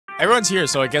Everyone's here,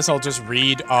 so I guess I'll just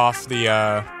read off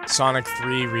the Sonic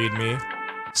 3 readme.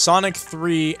 Sonic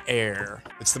 3 Air.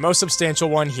 It's the most substantial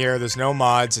one here. There's no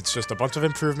mods. It's just a bunch of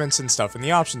improvements and stuff in the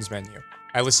options menu.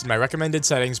 I listed my recommended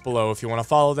settings below if you want to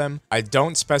follow them. I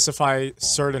don't specify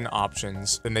certain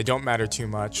options, then they don't matter too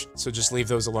much, so just leave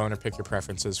those alone or pick your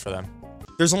preferences for them.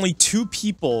 There's only 2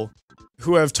 people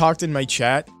who have talked in my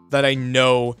chat that I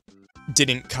know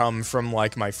didn't come from,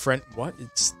 like, my friend- What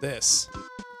is this?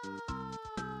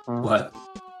 What?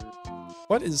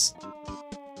 What is-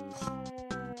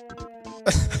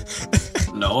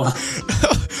 No.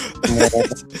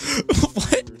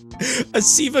 What? A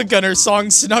Siva Gunner song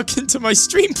snuck into my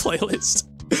stream playlist.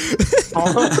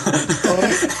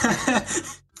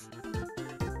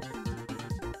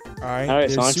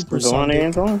 Alright, Sonic, Super go on, Sonic.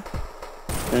 Anton.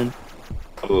 And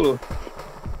ooh.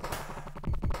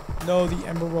 No, the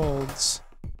emeralds.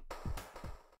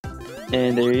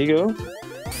 And there you go.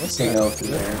 What's Take it that? over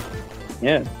there.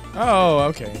 Yeah. Oh,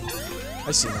 okay.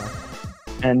 I see now.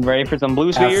 And ready for some blue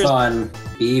Have spheres? fun.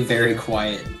 Be very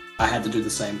quiet. I had to do the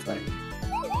same thing.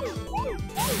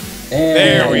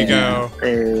 There we go.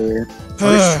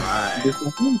 First try.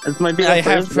 This might be the I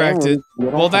have first practiced.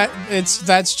 game Well,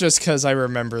 that's just because I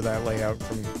remember that layout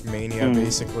from Mania,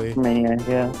 basically. Mania,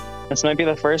 yeah. This might be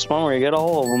the first one where you get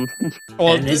all of them.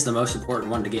 Well, And it is the most important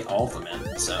one to get all of them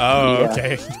in. So. oh, Yeah.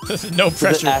 okay. No It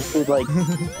pressure. actually, like,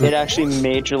 it actually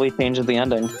majorly changes the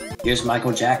ending. Here's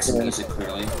Michael Jackson music,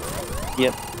 clearly.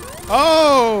 Yep.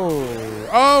 Oh!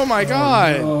 Oh my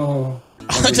god! Oh,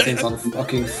 everything's on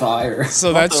fucking fire.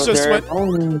 So that's Also, just there-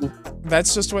 what-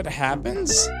 That's just what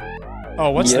happens? Oh,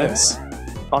 what's Yeah. this?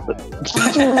 Also-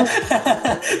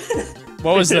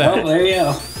 What was Oh, that? there you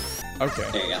go. Okay.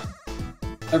 There you go.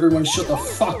 Everyone shut the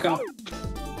fuck up.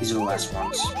 These are the last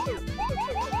ones.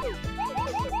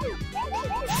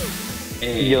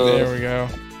 Hey. Yo. There we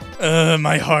go.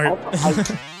 My heart. I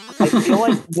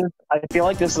feel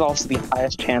like this is also the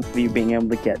highest chance of you being able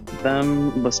to get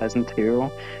them besides in 2,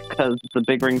 because the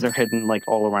big rings are hidden like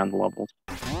all around the levels.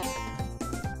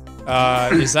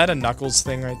 Is that a Knuckles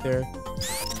thing right there?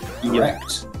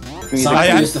 Correct. Yeah. Sonic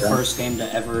I- is the first game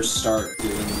to ever start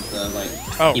doing the, like,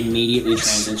 Oh. immediately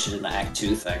transition into Act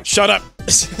 2 thing. Shut up!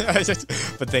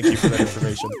 But thank you for that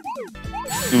information.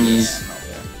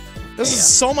 This is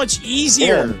so much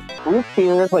easier! Blue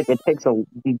Spheres, like, it takes a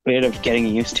bit of getting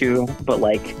used to, but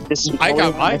like, this is I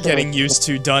got my really- getting used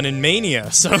to done in Mania,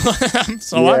 so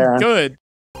so Yeah. I'm good.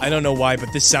 I don't know why, but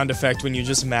this sound effect when you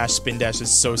just mash spin dash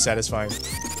is so satisfying.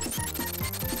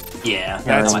 Yeah.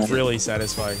 That's I like it. really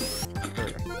satisfying.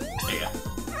 Yeah.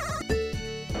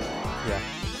 Yeah.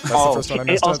 That's Oh, the first one I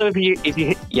messed also up.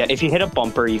 if you hit a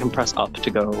bumper, you can press up to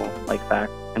go like back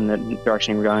in the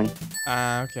direction you're going.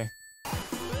 Okay.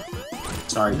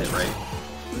 Sorry, bitrate.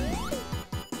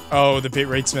 Oh, the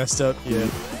bitrate's messed up. Yeah.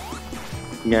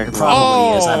 Yeah. It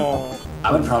probably is. Oh!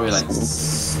 I would probably like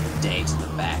stay to the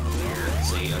back here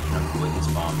so you can avoid these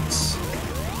bombs.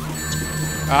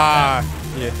 Ah,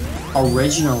 yeah.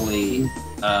 Originally,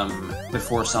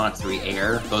 before Sonic 3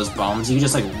 Air, those bombs you could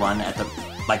just like run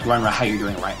how you're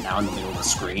doing right now in the middle of the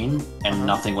screen, and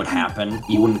nothing would happen.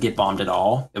 You wouldn't get bombed at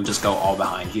all. It would just go all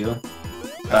behind you.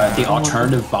 The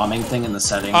alternative bombing thing in the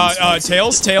settings.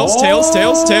 Tails. Tails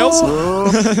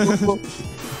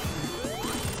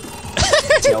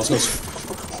goes.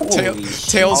 Holy shit.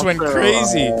 Tails went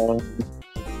crazy.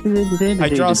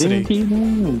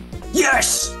 Hydrosity.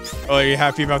 Yes. Oh, are you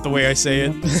happy about the way I say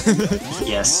it?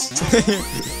 Yes.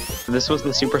 This was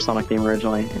the Supersonic theme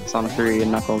originally. Sonic 3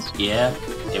 and Knuckles. Yeah.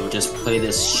 It would just play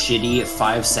this shitty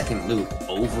 5-second loop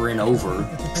over and over.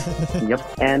 Yep.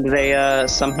 And they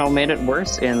somehow made it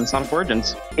worse in Sonic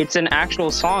Origins. It's an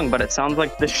actual song, but it sounds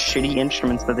like the shitty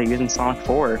instruments that they use in Sonic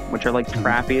 4, which are like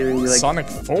crappy. Like, Sonic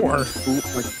 4?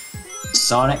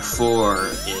 Sonic 4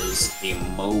 is a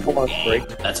mobile game.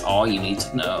 That's all you need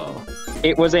to know.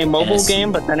 It was a mobile Yes.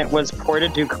 game, but then it was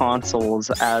ported to consoles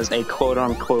as a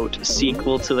quote-unquote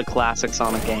sequel to the classic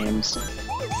Sonic games.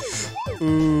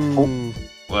 Ooh.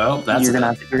 Well, that's You're gonna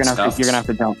have to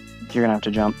jump. You're gonna have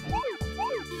to jump.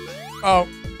 Oh.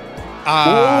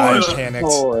 I Oh, panicked.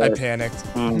 Lord. I panicked.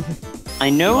 I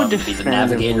You know want to be the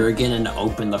navigator definitively. again and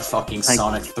open the fucking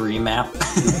Sonic 3 map.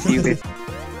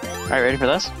 Alright, ready for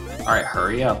this? Alright,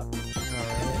 hurry up.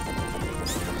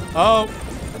 Oh.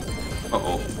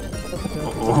 Uh-oh.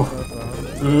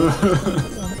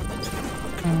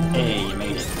 Hey, you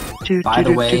made it. By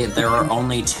the way, there are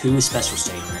only 2 special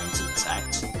stage rings in this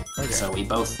act. Okay. So we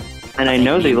both... And I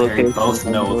know they look. both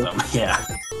know them, yeah.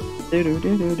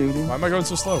 Why am I going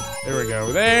so slow? There we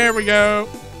go. There we go.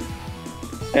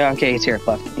 Yeah, okay, it's here,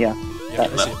 left. Yeah. Yeah, I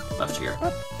see it. Left here.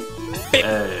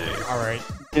 All right.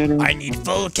 I need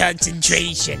full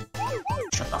concentration.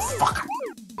 Shut the fuck up.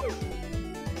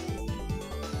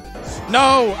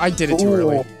 No, I did it too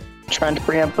early. Trying to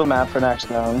preempt the map for next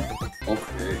round.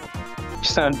 Okay. You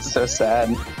sound so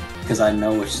sad. Because I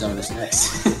know which zone is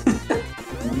next.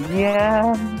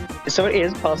 Yeah. So it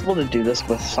is possible to do this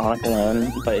with Sonic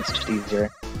alone, but it's just easier.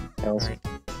 Right.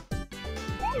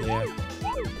 Yeah.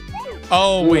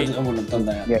 Oh, wait. I wouldn't have done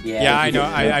that. Yeah, I know.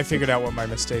 I figured out what my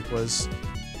mistake was.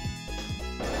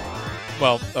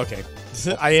 Well, okay.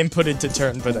 I inputted to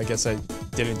turn, but I guess I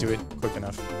didn't do it quick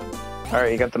enough.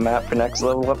 Alright, you got the map for next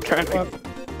level up, Trent?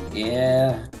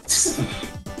 Yeah.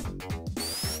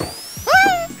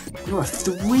 There are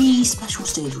 3 special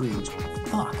stage rooms.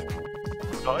 Fuck.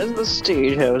 Why does the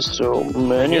stage have so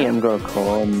many? I'm gonna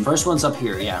call them. First one's up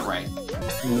here. Yeah, right.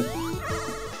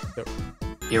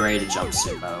 You're ready to jump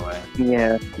soon, by the way.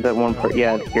 Yeah, that one part.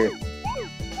 Yeah, here.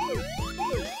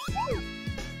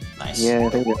 Nice. Yeah,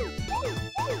 there you go.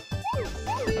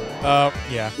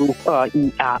 Yeah. Ooh,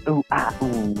 ee, ah, ooh, ah,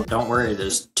 ooh. Don't worry,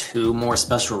 there's 2 more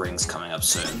special rings coming up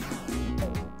soon.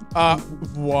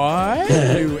 What?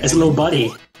 It's a little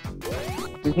buddy.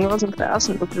 He wasn't fast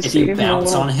enough to If you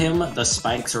bounce on him, the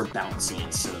spikes are bouncy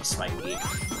instead of spiky.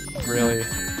 Really?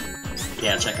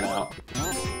 Yeah, check it out.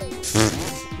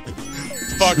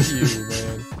 Fuck you,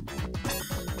 man.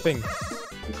 Thing.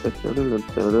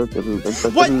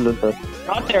 What?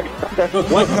 Not there. Not there.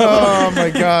 What? Oh my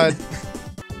god.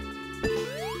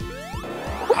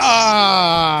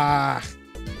 Ah!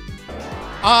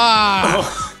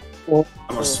 Ah!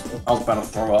 I was about to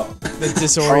throw up. That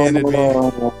disoriented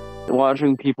me.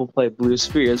 Watching people play Blue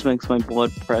Spheres makes my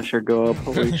blood pressure go up.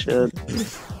 Holy shit.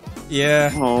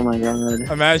 Yeah. Oh my god.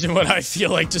 Imagine what I feel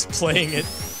like just playing it.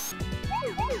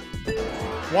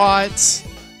 What?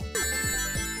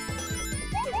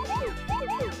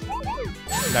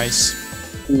 Nice.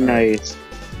 Nice.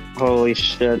 Holy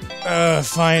shit.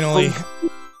 Finally.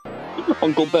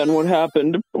 Uncle Ben, what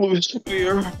happened? Blue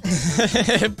Sphere.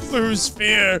 Blue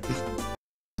sphere.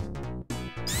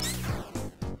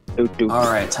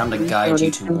 Alright, time to guide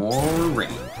you to more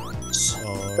rings.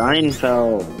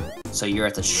 Steinfeld. So you're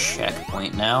at the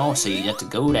checkpoint now, so you get to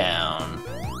go down.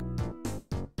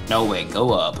 No way,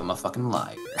 go up. I'm a fucking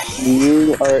liar.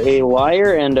 You are a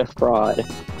liar and a fraud.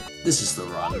 This is the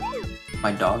run.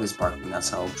 My dog is barking, that's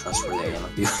how trustworthy I am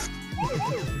of you.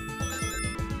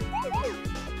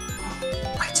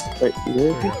 Right.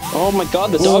 Oh my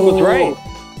god, the dog was right.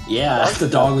 Yeah, the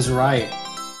dog was right.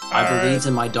 I believed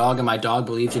in my dog, and my dog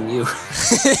believed in you.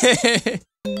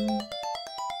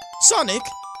 Sonic?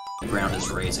 The ground is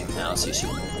raising now, so you should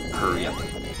hurry up.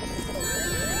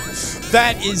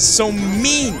 That is so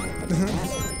mean!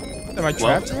 Am I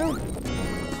trapped now?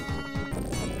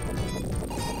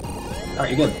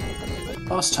 Alright, you're good.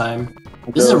 Boss time.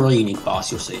 This is a really unique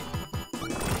boss, you'll see.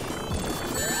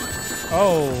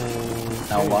 Oh.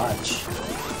 Now watch.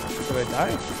 Did I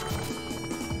die?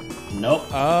 Nope.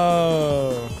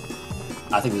 Oh.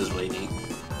 I think this is really neat.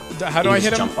 How do I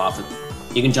hit him? Jump off it.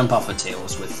 You can jump off of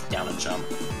tails with down and jump.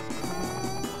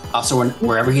 Also,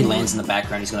 wherever he lands in the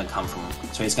background, he's gonna come from.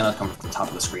 So he's gonna come from the top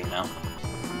of the screen now.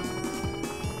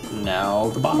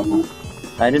 Now the bottom.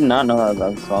 I did not know that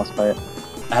was a boss fight.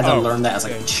 I had to learn that as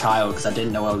like a child because I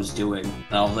didn't know what I was doing.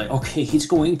 And I was like, okay, he's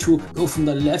going to go from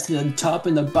the left and the top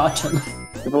and the bottom.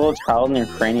 The little child and your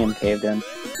cranium caved in.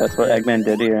 That's what Eggman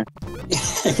did here.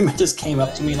 Eggman just came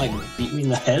up to me and like beat me in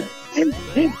the head.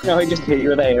 No, he just hit you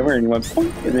with a hammer and you went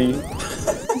and then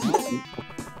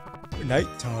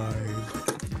Nighttime.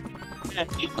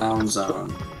 Clown Zone.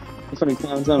 Funny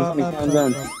clown zone, funny clown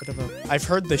zone. I've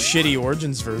heard the shitty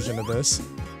Origins version of this.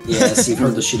 Yes, you've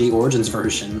heard the shitty Origins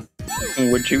version.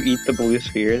 Would you eat the blue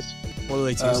spheres? What do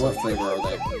they taste What like? flavor are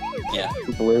they? Yeah.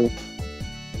 Blue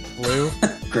Blue?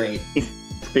 Great.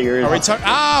 spheres. Are we talking?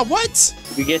 Ah, what?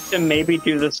 We get to maybe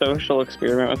do the social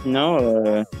experiment with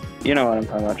Noah. You know what I'm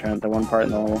talking about, Trent. The one part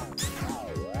in the level.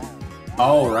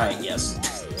 Oh, right,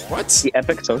 yes. What? The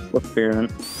epic social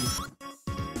experiment.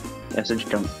 Message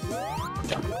jump.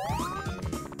 Jump.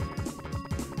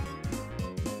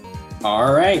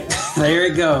 Alright, there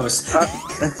it goes. There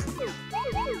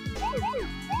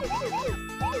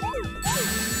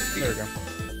we go.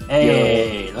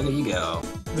 Hey, look at you go.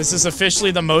 This is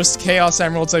officially the most Chaos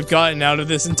Emeralds I've gotten out of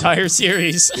this entire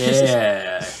series.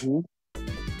 Yeah.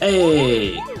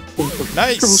 Hey,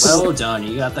 Nice. well done.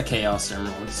 You got the Chaos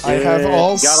Emeralds. I have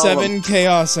all Got all 7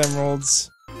 Chaos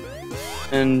Emeralds.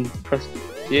 And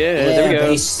there we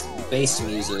go. Bass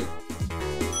music.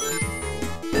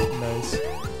 Nice.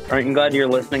 Alright, I'm glad you're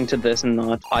listening to this and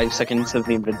not 5 seconds of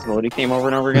the invincibility came over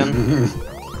and over again.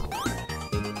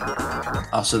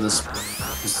 Also, this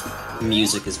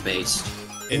music is based.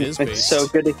 It is It's based. so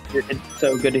good to hear. It's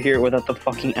so good to hear it without the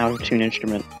fucking out of tune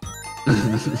instrument.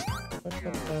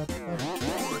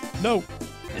 No.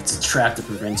 It's a trap that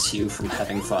prevents you from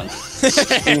having fun.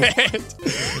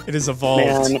 It is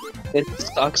evolved. Man, it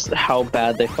sucks how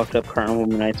bad they fucked up Carnival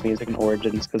Moonlight's music and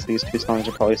Origins, because these two songs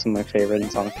are probably some of my favorite in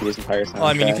Sonic 3's entire soundtrack. Well,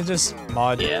 I mean, you can just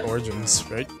mod Yeah. Origins,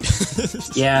 right?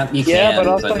 Yeah, you Yeah, can, but but,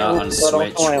 also- not on but also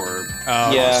Switch I- or.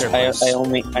 Oh, Yeah, servers.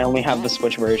 I only have the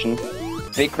Switch version.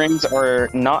 Vic rings are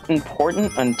not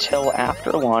important until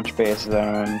after launch base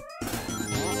zone.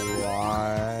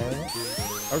 Why?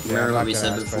 Okay, Remember I'm what not we gonna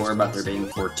said ask before about there questions.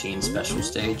 being 14 special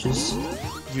stages?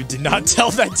 You did not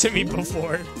tell that to me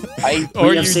before. I Or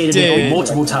we have you stated did. it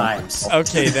multiple times.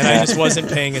 Okay, then I just wasn't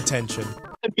paying attention.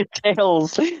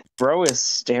 Tails. Bro is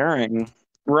staring.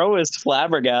 Bro is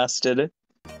flabbergasted.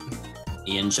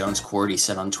 Ian Jones Cordy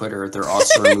said on Twitter they're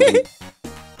also removing.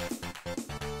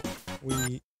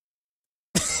 We.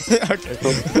 Okay.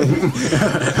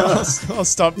 I'll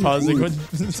stop pausing when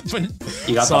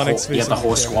You got Sonic's the facing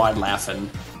whole the squad laughing.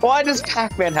 Why does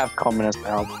Pac-Man have communist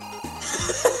now?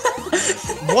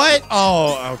 What?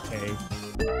 Oh, okay.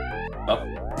 Oh,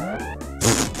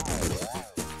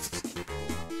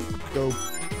 Go.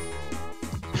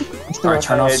 alright,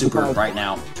 turn off Super right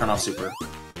now. Turn off Super.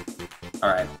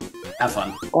 Alright, have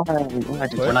fun.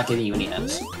 We're not giving you any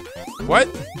hints. What?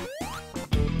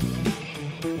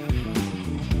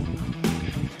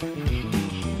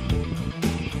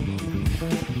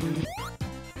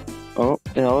 Oh,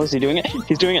 no, is he doing it?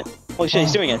 He's doing it. Holy shit,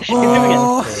 he's doing it. He's doing it.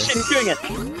 Holy shit, he's doing it.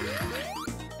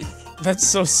 That's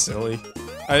so silly.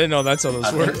 I didn't know that's how I this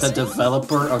think works. the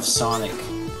developer of Sonic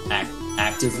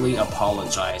actively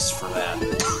apologized for that.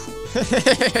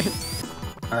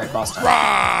 Alright, boss time.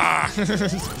 Rah!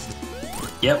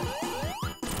 Yep.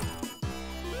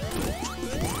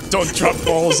 Don't drop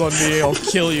balls on me, I'll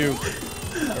kill you.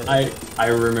 I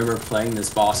remember playing this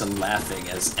boss and laughing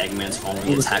as Eggman's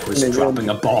only attack was dropping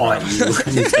a ball at you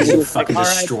and you fucking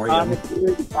destroy him.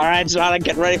 Alright, Sonic,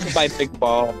 get ready for my big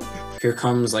ball. Here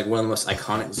comes like one of the most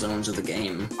iconic zones of the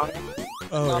game.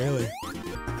 Oh, really?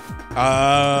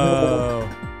 Oh.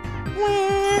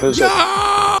 Who's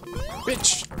Yeah!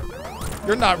 Bitch!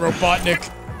 You're not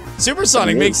Robotnik.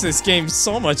 Supersonic makes this game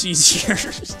so much easier.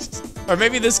 Or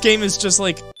maybe this game is just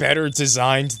like better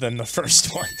designed than the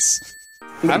first ones.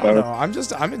 I don't know.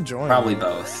 I'm enjoying Probably it.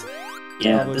 both.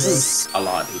 Yeah, Probably this both. is a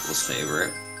lot of people's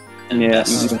favorite. And Yeah,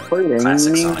 best including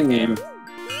classic Sonic game.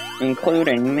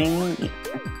 Including me.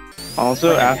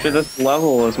 Also, after this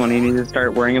level is when you need to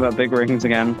start worrying about big rings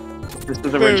again. This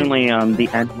was originally the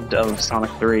end of Sonic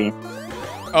 3.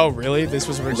 Oh, really? This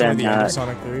was originally Then, the end of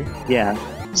Sonic 3? Yeah,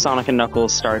 Sonic and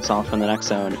Knuckles starts off in the next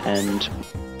zone, and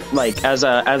like as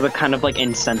a kind of like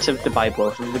incentive to buy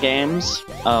both of the games,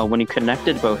 when you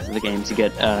connected both of the games, you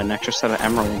get an extra set of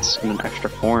emeralds and an extra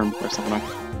form for Sonic.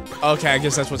 Okay, I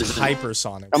guess that's what This is-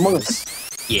 Hypersonic Among is.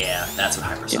 Yeah, that's what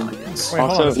Hypersonic is. Wait,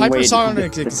 hold Also, on. If wait,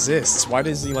 Hypersonic exists, why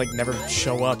does he like never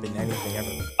show up in anything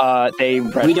ever? They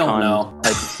retconned. We don't know.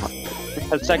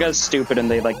 Because Sega's stupid and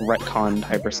they like retconned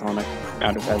Hypersonic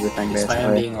out of everything Despite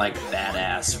him basically. being like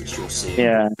badass, which you'll see.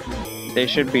 Yeah, they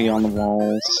should be on the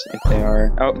walls if they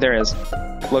are. Oh, there is.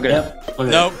 Look at Yep. Look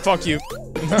at No, fuck you.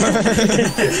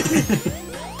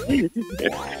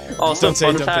 it. Also, Don't say it,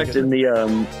 fun don't fact take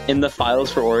it. in the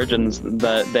files for Origins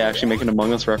that they actually make an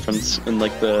Among Us reference in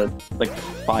like the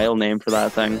file name for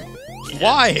that thing.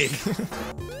 Why?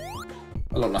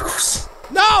 Hello, Knuckles.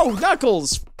 No,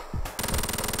 Knuckles.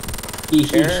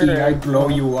 I blow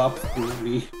you up,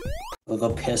 Ruby. The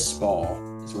piss ball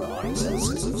is what Ani says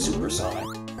because of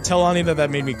Supersonic. Tell Ani that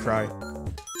made me cry.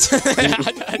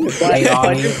 Hey,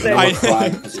 Ani, I- don't cry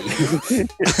because of you.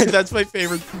 That's my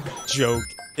favorite joke.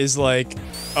 Is like,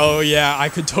 oh yeah, I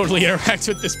could totally interact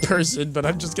with this person, but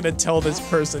I'm just gonna tell this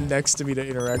person next to me to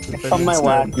interact with them Become my instead.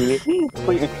 lackey.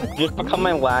 Please, just become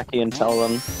my lackey and tell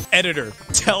them. Editor,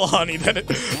 tell Ani that it.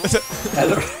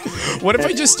 What if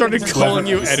I just started calling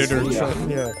you editor?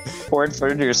 Yeah. Forward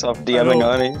to yourself, DMing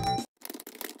Ani.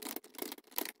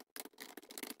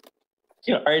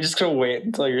 Are you just gonna wait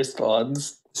until he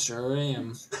responds? Sure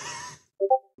am.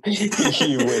 You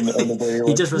win on the very He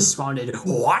one. just responded,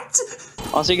 what?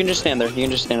 Also, you can just stand there. You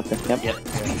can just stand up there. Yep. Yep.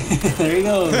 There you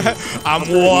go. I'm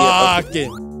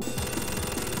walking.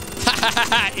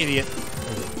 Idiot.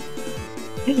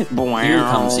 Here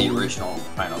comes the original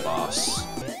final boss.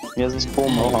 He has this cool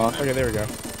mohawk. Okay, there we go.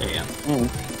 There you go.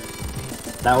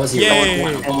 Mm. That was the Yay.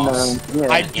 original final boss. Yeah.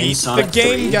 I beat the Sonic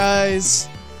game, 3. guys.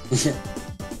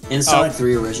 In Sonic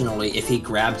 3 originally, if he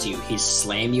grabbed you, he'd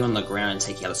slam you on the ground and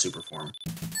take you out of super form.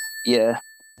 Yeah.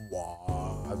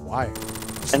 Why?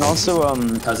 And also,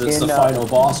 Because it's in, the final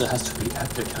boss, it has to be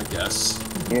epic, I guess.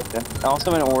 yeah.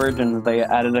 Also in Origins, they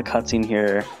added a cutscene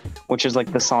here, which is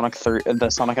like the Sonic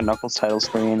and Knuckles title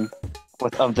screen,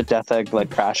 of the Death Egg like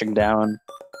crashing down.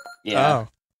 Yeah.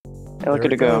 Hey, look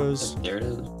at it go. goes. There it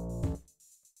is.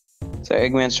 So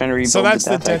Eggman's trying to rebuild So that's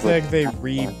the Death Death Egg they with-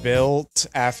 rebuilt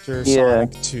after Yeah.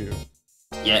 Sonic 2.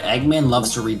 Yeah, Eggman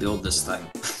loves to rebuild this thing.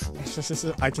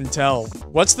 I can tell.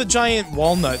 What's the giant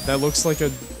walnut that looks like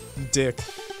a dick?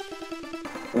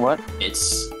 What?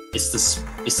 It's the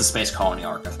space colony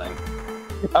arc, I think.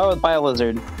 Oh, it's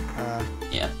Biolizard.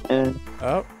 Yeah.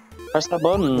 Oh. Press that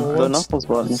button, the What's- Knuckles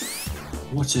button.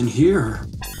 What's in here?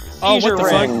 Oh, Seizure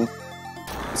what the ring. fuck?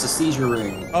 It's a seizure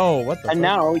ring. Oh, what the And fuck?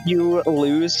 now you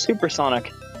lose Supersonic.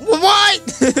 What?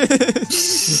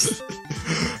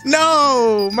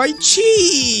 No! My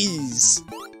cheese!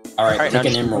 Alright, Alright, pick now an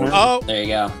just- emerald. Oh. There you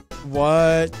go.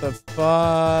 What the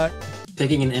fuck?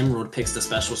 Picking an emerald picks the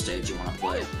special stage you want to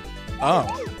play. Oh.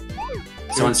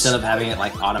 So Oops. instead of having it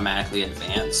like automatically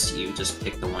advance, you just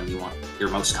pick the one you're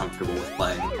most comfortable with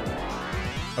playing.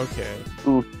 Okay.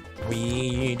 Ooh.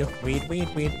 Weed.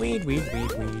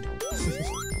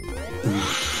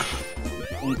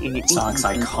 Sonic's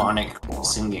iconic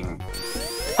singing.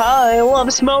 I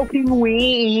love smoking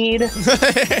weed.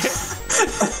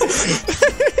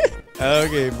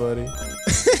 Okay, buddy.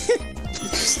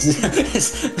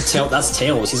 That's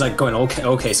Tails. He's like going,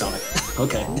 okay, Sonic.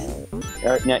 Okay.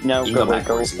 Alright, no, You go, go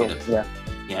backwards, go, you get it. yeah.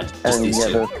 Yeah, just And these yeah,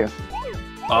 two. those two. Okay,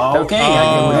 Oh. you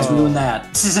guys ruined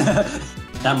that.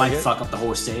 That might Okay. fuck up the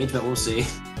whole stage, but we'll see.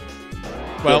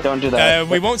 Well, don't do that.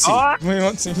 We won't see. Ah! We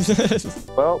won't see.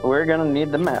 Well, we're gonna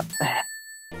need the map.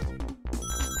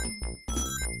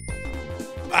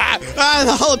 The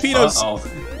jalapenos! Oh,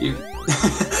 you.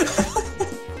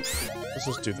 Let's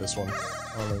just do this one.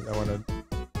 I wanna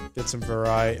get some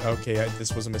variety. Okay,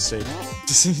 this was a mistake.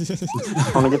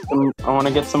 I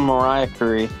wanna get some Mariah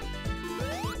Carey.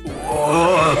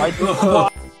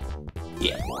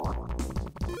 Yeah.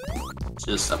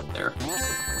 Just up there.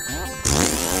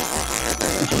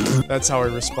 That's how I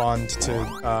respond to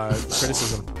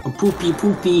criticism.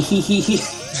 Poopy, hee hee hee.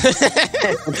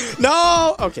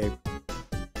 No! Okay,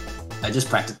 I just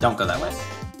practiced. Don't go that way.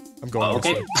 I'm going Oh,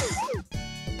 this okay. way.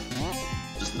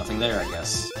 Just nothing there, I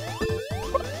guess.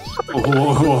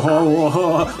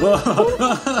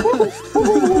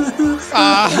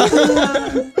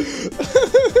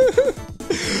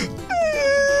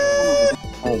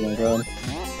 Oh my god.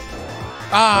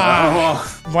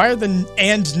 Why are the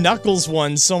and Knuckles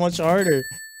ones so much harder?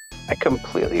 I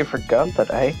completely forgot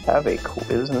that I have a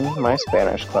quiz in my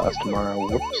Spanish class tomorrow.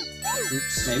 Whoops.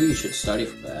 Oops. Maybe you should study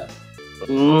for that.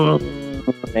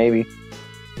 Maybe.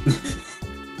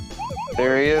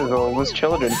 There he is, all his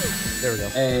children. There we go.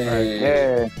 Hey,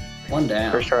 Yeah, one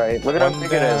down. first try. Look at how One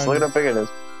big it is. down. Look at how big it is.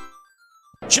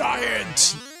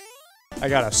 Giant! I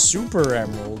got a super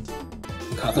emerald.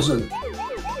 God, there's a.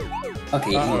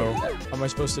 Okay, Uh-oh. How am I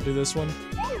supposed to do this one?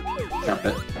 jump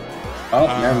it. Oh,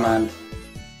 never mind.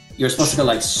 You're supposed to go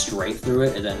like straight through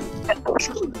it and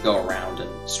then go around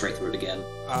and straight through it again.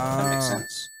 That makes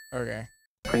sense. Okay.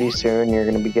 Pretty soon you're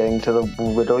gonna be getting to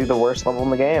literally the worst level in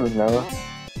the game, no?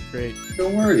 Great.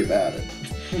 Don't worry about it.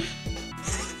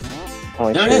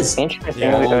 Holy There it shit. is. Ancient Yeah,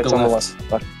 Infinity- we'll it's go on the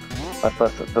left. left.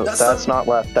 Left. That's That's not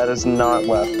left. That is not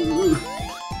left.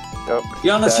 Nope.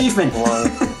 You're on Back achievement. one.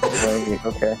 Wait,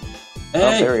 okay. Oh,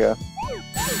 Hey. there we go.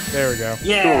 There we go.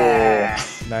 Yeah.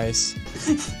 Nice.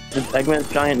 The Eggman's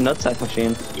giant nutsack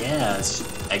machine. Yeah, it's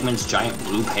Eggman's giant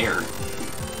blue pear.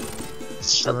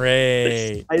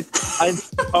 Great. I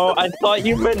thought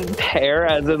you meant pear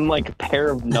as in like pair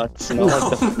of nuts. Not like No,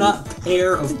 the not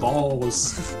pair of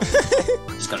balls.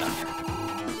 Just go down here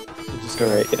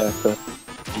Great, yeah. So.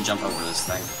 and jump over this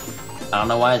thing. I don't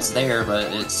know why it's there,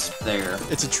 but it's there.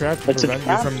 It's a trap to It's a prevent you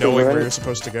trap from to knowing where prevent- you're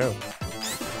supposed to go.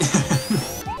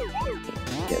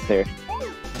 Get there.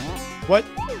 What?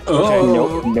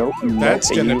 Oh, Nope. That's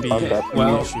gonna you be fucked it. up.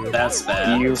 well, issue. that's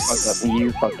bad. You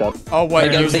fucked up. Oh, what?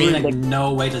 Like, I'm Use thinking the- like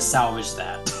no way to salvage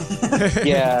that.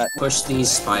 Yeah. Push these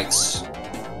spikes.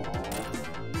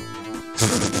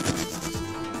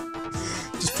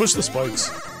 Just push the spikes.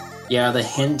 Yeah, the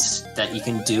hint that you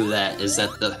can do that is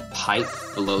that the pipe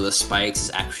below the spikes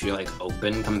is actually like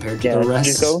open compared to Yeah. the rest.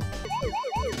 Just go.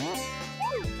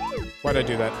 Why'd I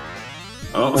do that?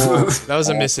 Oh, That was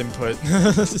a misinput.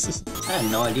 I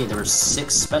had no idea there were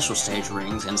 6 special stage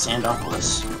rings in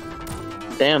Sandopolis.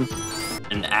 Damn.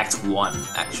 In Act 1,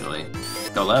 actually.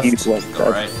 Go left, You went go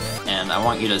left. right, and I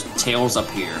want you to Tails up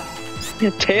here.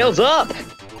 Tails up.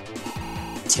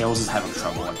 Tails is having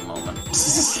trouble at the moment.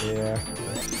 Yeah.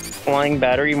 Flying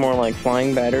battery, more like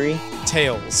flying battery.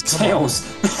 Tails. Come Tails.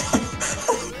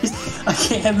 I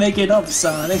can't make it up,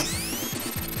 Sonic.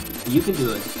 You can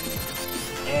do it.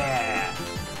 Yeah.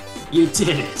 You did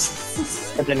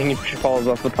it. And then he falls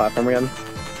off the platform again.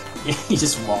 He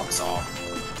just walks off.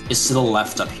 It's to the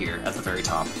left up here at the very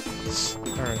top. on.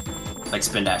 All right. Like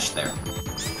spin dash there.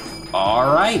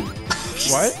 All right.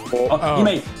 What? Oh, you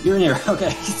made. You're in here.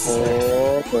 Okay.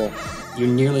 Oh. You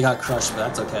nearly got crushed, but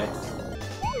that's okay.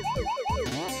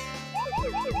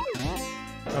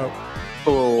 Oh.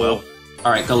 Oh. Well.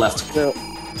 All right, go left. So,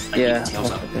 I yeah. think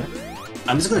Tails up.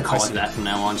 I'm just gonna call it that from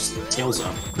now on. Just Tails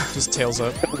up. Just tails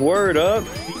up. Word up.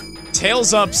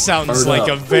 Tails up sounds Word like up.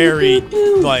 a very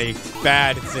like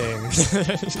bad thing.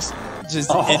 just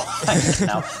Oh, it,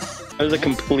 now. It was a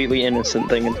completely innocent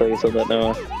thing until you said that,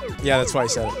 Noah. yeah, that's why I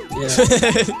said Yeah.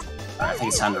 it. All right, I think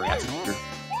it's time to react. Here.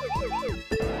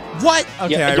 What?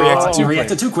 Okay, Yeah, I oh, reacted too You quick.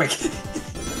 reacted too quick.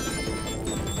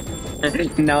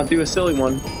 Now do a silly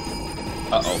one.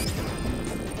 Uh-oh.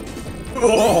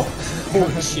 Oh!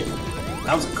 Holy shit.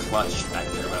 That was a clutch back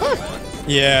there, by the way.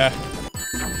 Yeah.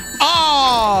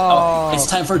 Oh, Oh! it's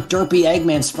time for Derpy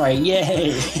Eggman Sprite.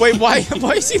 Yay! Wait, why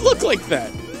does he look like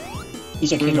that?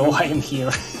 He's like, you know why I'm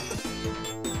here.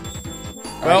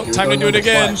 Well, time to do it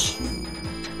again.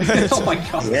 Oh my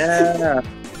god. Yeah.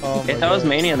 Oh my If that was God.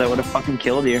 Mania, that would have fucking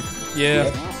killed you. Yeah.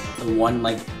 The one,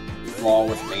 like, flaw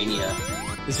with Mania.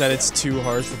 Is that it's too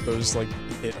hard with those like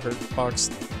hit hurt party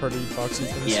boxy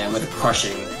things? Yeah, with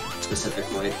crushing,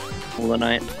 specifically. All the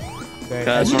night. Dang.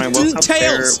 Guys, when I woke up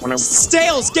Tails! there, when I-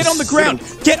 Tails! Get on the ground!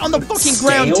 Get on the fucking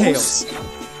ground, Tails!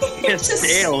 It's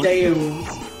Tails.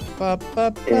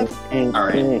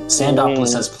 Alright,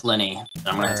 Sandopolis has plenty. And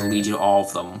I'm gonna have to lead you to all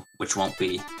of them, which won't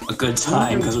be a good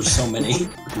time because there's so many.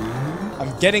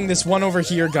 I'm getting this one over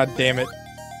here, god damn it.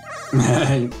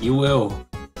 You will.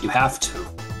 You have to.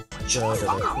 Zoro,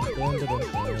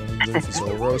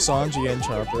 Sanji, and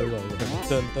Chopper.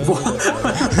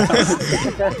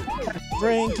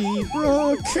 Frankie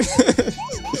Brook.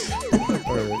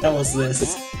 That was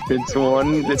this. It's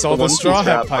one. It's all the Straw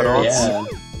Hat Pirates. Yeah.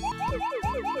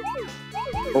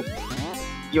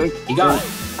 Yoink. You got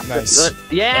it. Nice.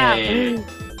 Yeah. Hey.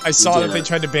 I saw did that they it.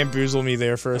 tried to bamboozle me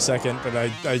there for a second, but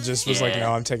I just was like, Yeah.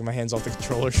 no, I'm taking my hands off the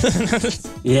controller.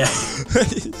 Yeah.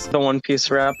 The One Piece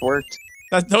rap worked.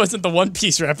 That wasn't the One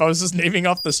Piece rap. I was just naming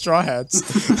off the Straw Hats.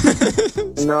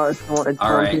 No, it's One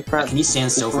Alright. Piece rap. Can you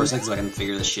stand still for a second so I can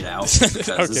figure this shit out? Because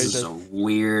Okay, this is sure. a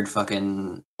weird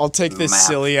fucking. I'll take this Map.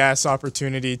 silly ass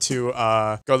opportunity to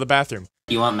go to the bathroom.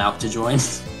 You want Malk to join?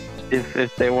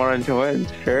 If they want to join,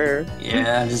 sure.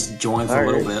 Yeah, just join for a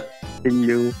little bit.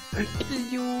 You.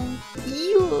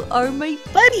 You are my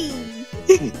buddy.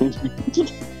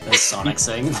 That's Sonic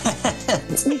saying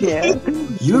that. Yeah.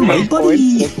 You're my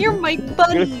buddy! You're my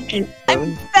buddy.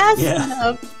 I'm fast Yeah.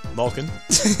 enough. Malkin.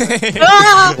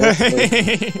 Ah!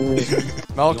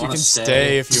 Malk, you wanna can stay?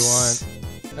 stay if you want.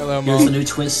 Hello, Here's a Malk. new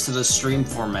twist to the stream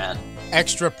format.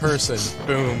 Extra person.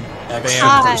 Boom. Extra Bam.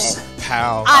 Hi. person.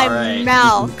 Pow. I'm Alright.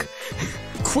 Malk.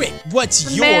 Quick, what's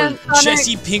The your man Sonic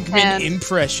Jesse Pinkman can.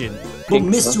 impression? But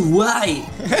Mr. White,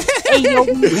 Hey, yo,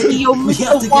 we have to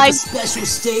Mr. get White. the special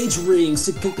stage rings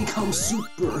to become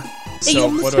super. Hey, So, yo,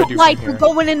 what do I Mr. do White, from we're here?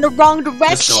 going in the wrong Just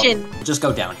direction. just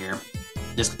go down here.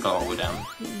 Just go all the way down.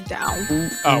 Down.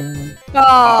 Oh,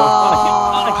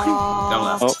 Oh. Go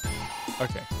left. Oh.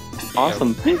 okay.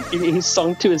 Awesome. He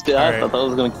sunk to his death. I Alright. thought that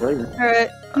was gonna kill you. Alright.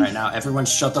 Alright, now everyone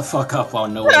shut the fuck up while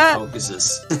no one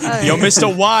focuses. Yo,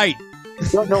 Mr. White,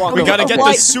 we gotta get the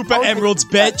White. super emeralds,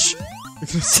 bitch. Wait,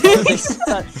 that's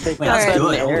Alright.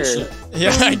 good. Holy shit.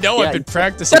 Yeah, I know. Yeah. I've been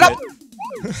practicing Shut up.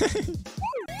 it.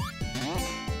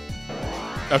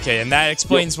 Okay, and that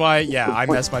explains why. Yeah, I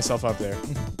messed myself up there.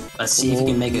 Let's see if you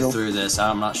can make it through this.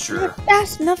 I'm not sure.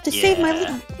 Fast enough to save my Yeah.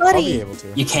 little I'll be buddy. able to.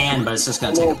 You can, but it's just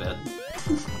gonna take a bit.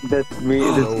 That's me.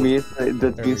 That's me.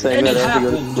 That's me saying And that it I have to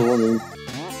go to happened.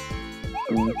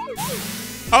 school. And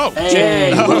Oh,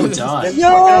 Hey, oh, well done.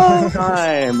 Yo.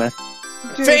 time.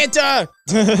 Fanta!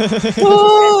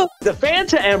 Oh, The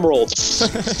Fanta Emeralds.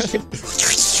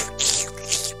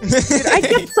 I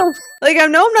get so like I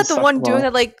know I'm not the Suck one them doing up.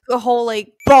 it like the whole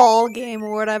like ball game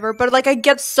or whatever, but like I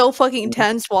get so fucking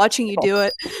tense watching you do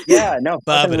it. Yeah, no.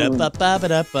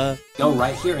 Ba-ba-da-ba-ba-ba-da-ba. Go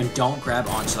right here and don't grab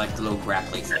onto like the little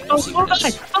grappling thing. Oh, You see what it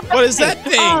is. What is that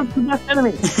Oh, thing? it's the best enemy.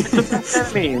 It's the best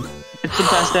enemy. It's the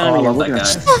best Oh, I enemy. love Look that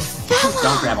at guy. that.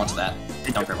 Don't grab onto that.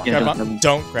 Don't grab onto Yeah. that.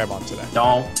 Don't grab onto that.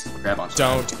 Don't grab onto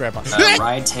Don't grab onto that. that.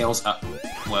 Ride Tails up.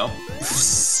 Well,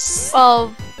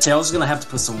 Well, Tails is gonna have to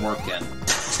put some work in.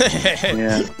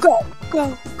 Yeah. go,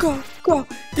 go, go, go.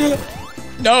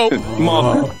 No.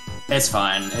 Mob. It's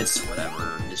fine. It's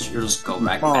whatever. You'll just go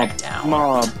back Mob. down.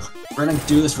 Mob. We're gonna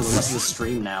do this for the rest of the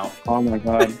stream now. Oh my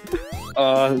god.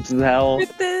 This is hell.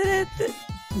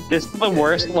 This is the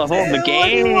worst level of the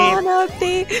game. Wanna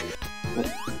be.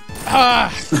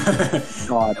 Ah!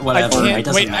 God. Whatever, it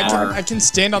doesn't matter. I can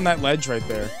stand on that ledge right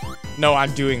there. No,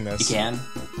 I'm doing this. You can?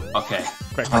 Okay.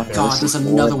 Quick, Oh there. god, there's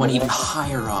another one even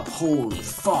higher up. Holy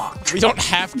fuck. We don't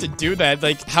have to do that.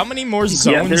 Like, how many more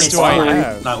zones there's do I fine.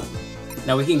 have?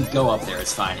 No, we can go up there.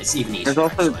 It's fine. It's even easier.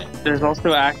 There's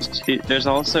also Act 2. There's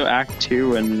also Act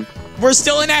 2 and We're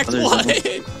still in Act Other 1!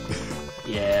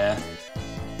 Yeah.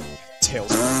 Tails.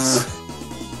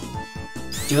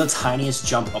 Do the tiniest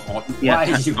jump of all. Yeah. Why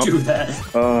did you do that?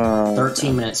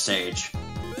 13-minute stage.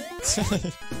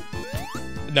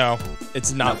 No,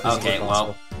 it's not. No, physically okay,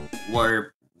 possible. well,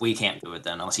 we can't do it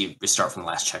then unless you start from the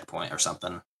last checkpoint or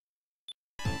something.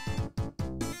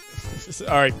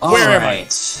 Alright, where am I?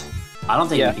 Alright. I don't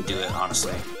think Yeah. we can do it,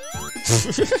 honestly.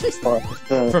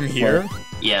 From here?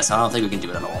 Yes, I don't think we can do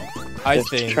it at all. I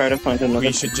Just think try to find another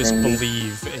we should just ring.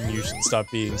 believe, and you should stop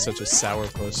being such a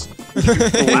sourpuss.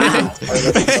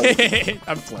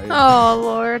 I'm playing. Oh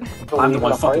lord. I'm the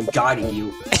one fucking guiding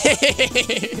you.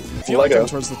 I feel like Lego. I'm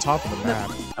towards the top of the map.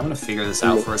 I'm gonna figure this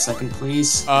out for a second,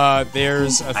 please.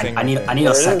 There's a thing. I need right a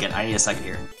there. second. I need a second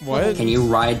here. What? Can you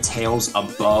ride Tails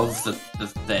above the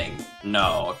thing?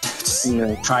 No. Just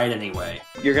No. try it anyway.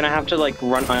 You're gonna have to like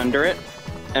run under it,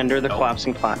 under the Nope.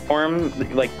 collapsing platform,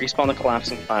 like respawn the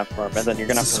collapsing platform, and then you're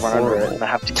gonna have This to is run under it horrible. and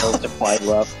have to go to fly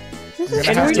you up. You're gonna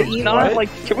Can have we to just not what?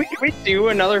 like? Can we do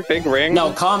another big ring?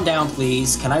 No, calm down,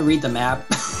 please. Can I read the map?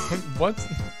 What?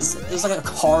 There's like a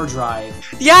car drive.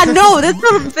 Yeah, no, that's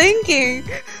what I'm thinking.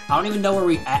 I don't even know where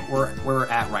we're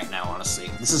at right now. Honestly,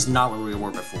 this is not where we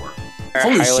were before. Or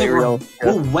Holy highlight shit, reel.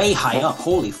 we're way high up.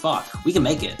 Holy fuck, we can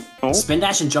make it. Oh. Spin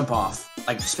dash and jump off.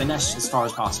 Like spin dash as far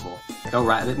as possible. Go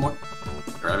right a bit more.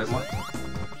 Right a bit more.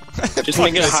 Just Fuck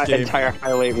make it this an game. entire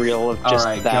highlight reel of just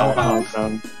Alright, that. go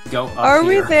up. Go up Are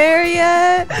we here. there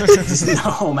yet?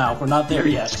 No, Mal, we're not there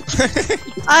yet.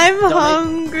 I'm Don't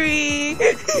hungry.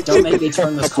 Don't make me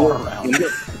turn this car around.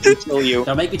 Kill you.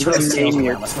 Don't make me turn this tails Name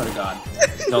you. around. I swear to God.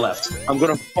 Go left. I'm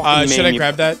gonna fucking Should I name you.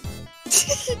 grab that?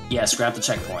 Yes, grab the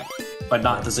checkpoint, but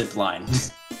not the zip line.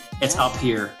 It's up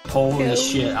here. Holy Kill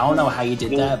shit! I don't know how you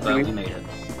did that, but we made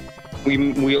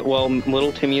it. Well,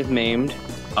 little Timmy is maimed.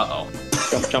 Uh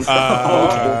Jump.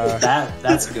 oh.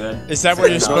 That's good. Is that where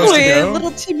you're No. supposed to Wait, go?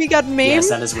 little Timmy got maimed? Yes,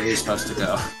 that is where you're supposed to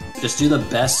go. Just do the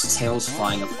best tails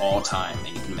flying of all time,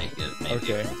 and you can make it. Maybe.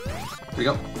 Okay. Here we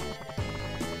go.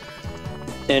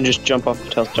 And just jump off the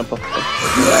tails. Jump off the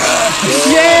tails.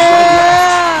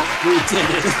 Yeah! We did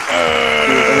it.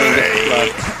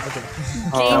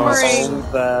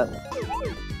 Gamery. That.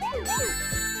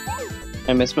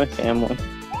 I miss my family.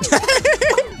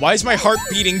 Why is my heart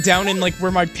beating down in like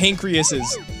where my pancreas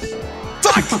is?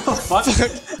 Fuck.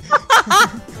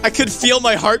 I could feel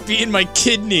my heartbeat in my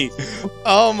kidney.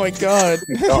 Oh my god.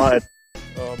 God.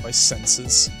 Oh, my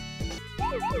senses.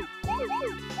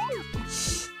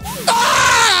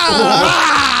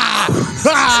 Ah!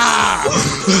 Ah!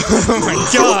 Oh my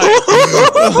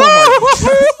god.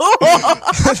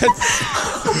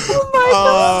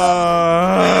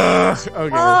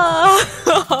 Okay.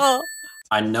 Oh.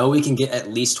 I know we can get at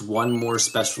least one more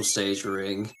special stage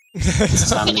ring. It's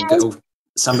time to go.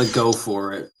 It's time to go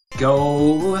for it.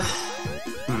 Go.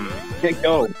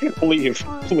 Go. Leave.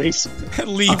 Please.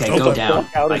 Leave. Okay, go down.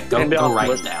 Out Like, go and down.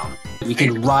 right down. We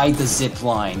can ride the zip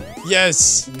line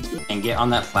Yes. and get on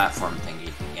that platform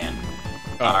thingy again.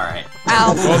 Alright.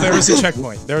 Ow. Well, there was a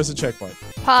checkpoint. There was a checkpoint.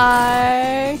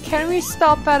 Hi, can we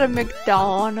stop at a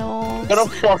McDonald's? I'm gonna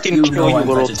fucking You kill know you, I'm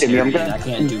little Timmy. I'm vegetarian. I gonna.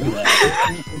 can't do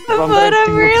that. But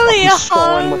I'm really fucking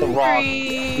swollen with a rock.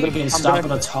 You hungry. can stop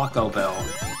at a Taco Bell.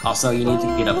 Also, you need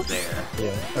to get up there.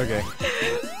 Yeah. Okay.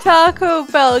 Taco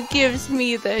Bell gives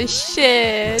me the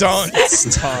shit. Don't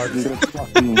talk.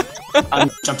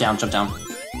 Jump down, jump down.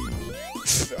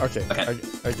 Okay. Okay.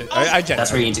 Okay. I get That's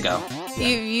it. where you need to go.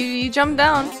 You jump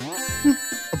down.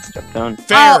 Jump down.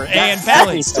 Fair Oh, and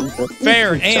balanced.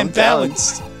 Fair and Jump down.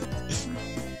 balanced.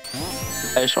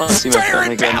 I just want to see my Fair family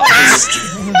and again. balanced.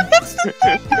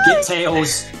 Get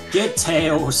Tails! Get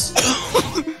Tails!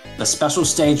 The special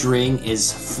stage ring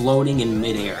is floating in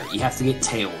midair. You have to get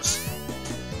Tails.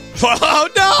 Oh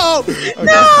no! Okay.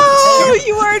 No,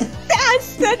 you weren't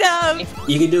fast enough.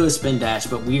 You can do a spin dash,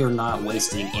 but we are not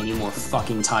wasting any more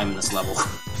fucking time in this level.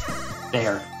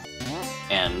 There.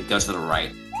 And go to the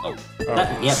right. Oh.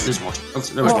 Yeah, there's more. Oh,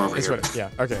 there was more over That's here. what- yeah.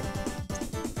 Okay.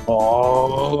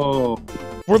 Oh.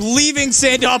 We're leaving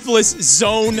Sandopolis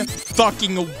Zone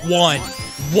fucking 1.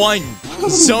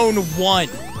 Zone 1.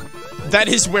 That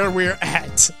is where we're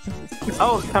at.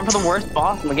 Oh, it's time for the worst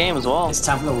boss in the game as well. It's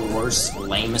time for the worst,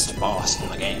 lamest boss in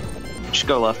the game. Just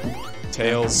go left.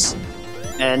 Tails.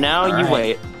 And now you Alright.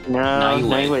 wait. Now you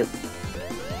wait.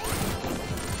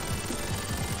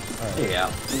 There you go.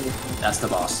 That's the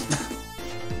boss.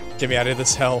 Get me out of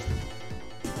this hell.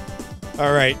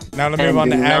 Alright, now to move on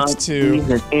to Act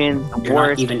 2. You're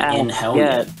not even in hell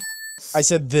yet. I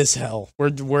said this hell.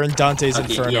 We're in Dante's Okay,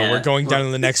 Inferno. yeah. We're going down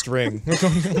to the next ring. We're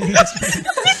going down to the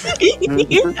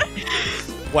next ring.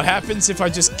 What happens if I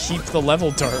just keep the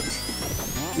level dark?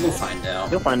 You'll find out.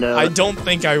 You'll find out. I don't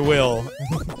think I will.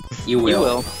 You will. You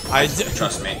will.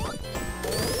 Trust me.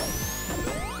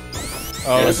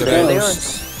 Oh, There's is the it a-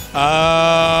 ghost. Oh,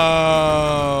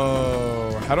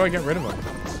 how do I get rid of them?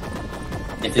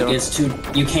 If it gets too...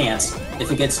 You can't.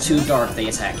 If it gets too dark, they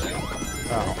attack you.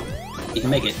 Oh. You can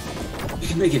make it. You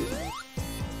can make it.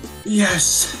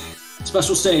 Yes!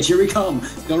 Special stage, here we come.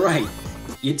 Go right.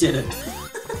 You did it.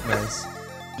 Nice.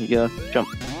 You go, jump.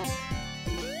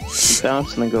 You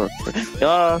bounce and then go.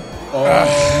 Oh.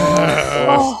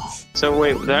 So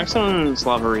wait, the next one's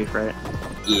Lava Reef, right?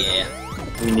 Yeah.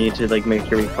 We need to like make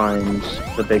sure we find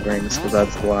the big rings because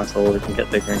that's the last hole we can get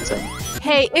big rings in.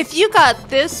 Hey, if you got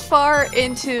this far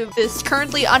into this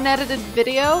currently unedited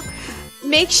video,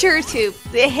 make sure to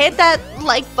hit that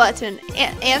like button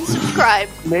and subscribe.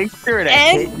 Make sure to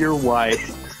And- hit your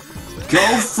wife. Go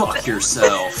fuck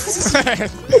yourself.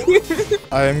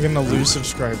 I am gonna lose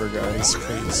subscriber, guys.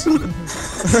 Please.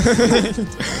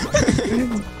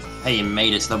 Hey, you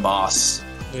made it to the boss.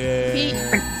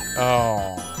 Yeah.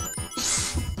 Oh.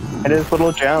 Hit his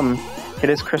little gem. Hit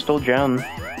his crystal gem.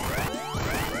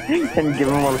 And give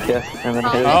him a little kiss. And then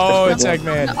hit his Oh, it's crystal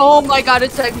gem. Eggman. Oh my god,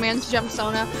 it's Eggman's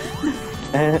Gemsona.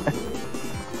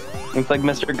 It's like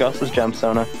Mr. Gus's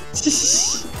gemstone.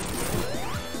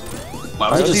 Why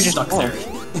was Why he was he just just stuck there?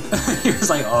 He was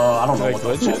like, oh, I don't know what the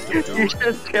Glitch fuck to do. You're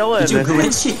just chilling. Did you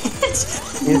glitch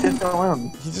it? You just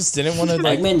alone. He just didn't want to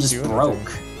like. Eggman just do broke.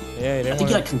 anything. Yeah, he I didn't think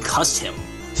you want like concussed him.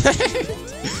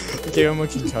 to. Gave him a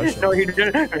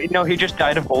concussion. He just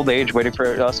died of old age waiting for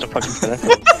us to fucking finish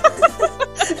him.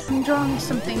 I'm drawing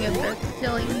something a bit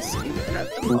silly and stupid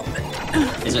at the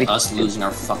moment. Is it us losing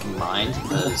our fucking mind?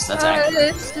 Because that's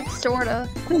accurate. It's sorta.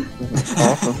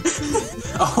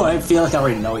 Oh, I feel like I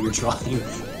already know what you're drawing.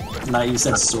 Now you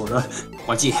said sorta.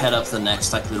 Once you head up the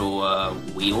next like little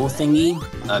wheel thingy,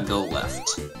 go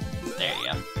left. There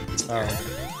you go. Oh.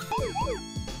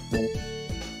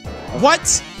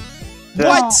 What?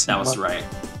 What? That was right.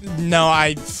 No,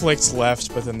 I flicked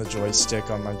left, but then the joystick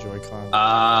on my Joy-Con.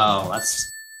 Oh, that's.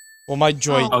 Well, my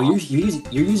Joy. Oh, you're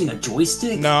using a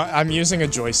joystick? No, I'm using a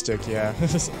joystick. Yeah.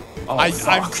 Oh,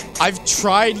 fuck. I've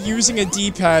tried using a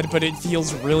D-pad, but it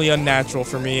feels really unnatural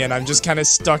for me, and I'm just kind of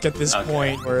stuck at this Okay.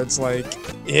 point where it's like,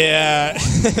 yeah.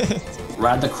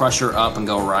 Ride the crusher up and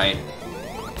go right.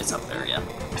 It's up there, yeah.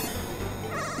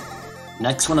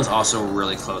 Next one is also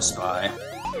really close by.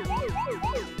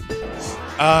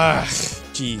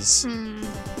 Jeez.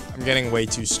 I'm getting way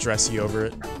too stressy over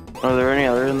it. Are there any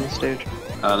others in the stage?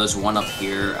 There's one up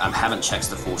here. I haven't checked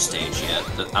the full stage yet.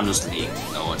 I'm just leading.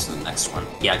 Oh, it's the next one.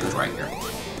 Yeah, it goes right here.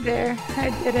 There, I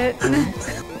did it.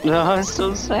 No, I'm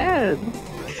so sad.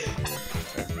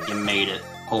 You made it.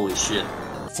 Holy shit.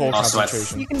 Full Also, I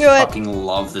concentration. You can do it. fucking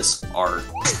love this art.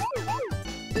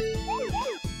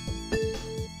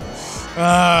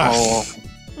 Oh,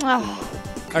 Oh,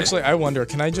 Actually, I wonder,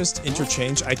 can I just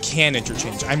interchange? I can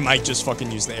interchange. I might just fucking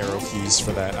use the arrow keys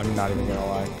for that. I'm not even gonna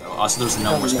lie. Also, there's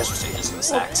no more special stages in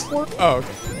this act. Oh,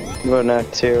 okay. go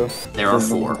Act 2. There are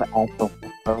 4.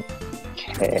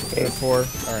 Okay. 4.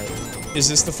 Alright. Is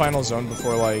this the final zone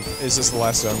before, like, is this the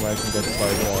last zone where I can get to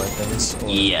play more things? Or-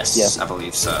 Yes, Yeah. I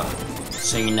believe so.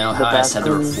 So you know how I said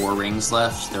there were 4 rings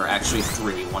left? There are actually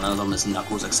 3. One of them is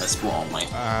Knuckles accessible only.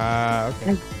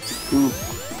 Okay.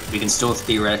 We can still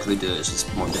theoretically do it, it's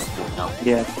just more difficult now.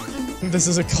 Yeah. This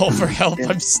is a call for help. Yeah.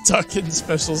 I'm stuck in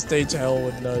special stage hell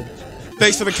with Nudge.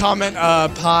 Thanks for the comment,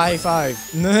 Pi 5.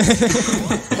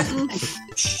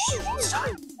 Shh, stop.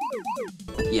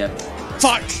 Yep.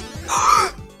 Fuck!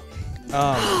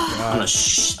 Oh my I'm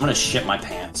god. gonna shit my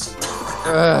pants.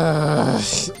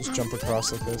 Just jump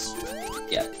across like this.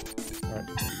 Yeah. Alright.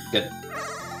 Good.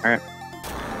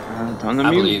 On the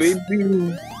I mute, believe.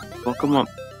 baby. Welcome up.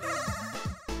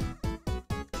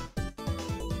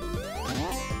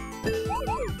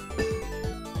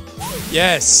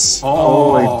 Yes!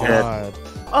 Oh, Holy shit. God.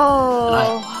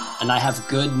 oh. And I have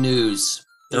good news.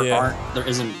 There Yeah.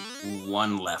 isn't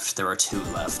 1 left. There are 2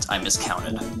 left. I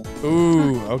miscounted.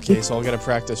 Ooh, okay, so I'll get a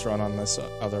practice run on this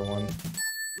other one.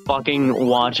 Fucking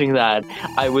watching that,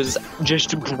 I was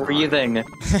just breathing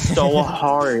so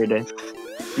hard.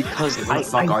 because Where the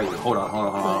fuck are you? Hold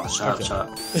on. Shut up.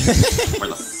 Where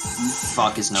the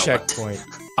fuck is Noah? Checkpoint.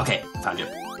 Okay, found you.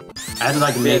 I had to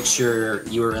like make sure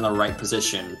you were in the right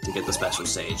position to get the special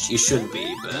stage. You should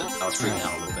be, but I was freaking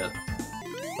out a little bit.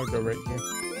 I'll go right here.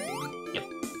 Yep.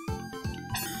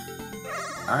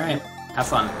 Alright, have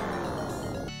fun.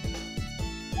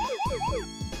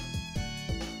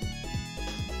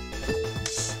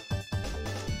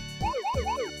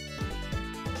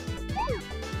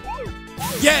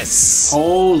 Yes!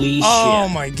 Holy shit. Oh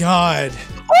my god.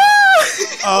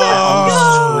 Oh,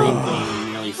 Oh,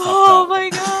 nearly fucked Oh up. my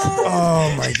god!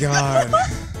 oh my god.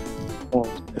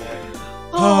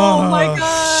 Oh my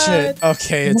god! Shit.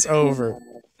 Okay, it's over.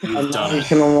 You've done You it.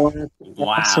 can unlock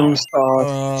Wow. some stuff,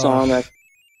 Oh. Sonic.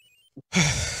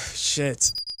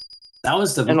 Shit. That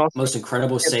was the And also- most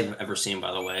incredible save I've ever seen,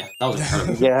 by the way. That was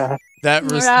incredible. Yeah. That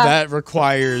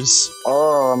requires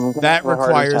That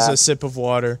requires a sip of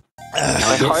water. Now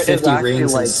My get heart is 50 actually,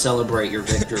 rings like- and celebrate your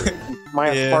victory.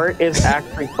 My Yeah. heart is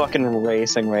actually fucking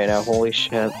racing right now. Holy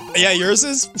shit. Yeah, yours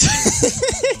is.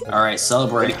 Alright,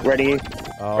 celebrate. Ready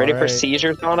for Alright.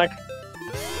 seizure, Sonic?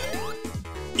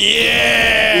 Seizure,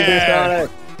 Yeah. Sonic.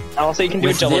 Also, you can do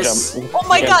With a double this- jump. Oh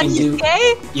my Yeah, god, you he's can do-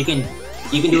 gay?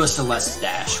 You can do a Celeste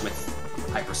dash with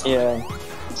Hypersonic. Yeah.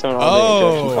 So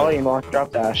Oh. you unlock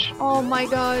drop dash. Oh my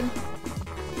god.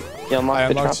 You unlock I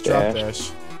the drop unlocked drop dash.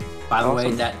 dash. By the way,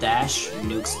 Awesome. that dash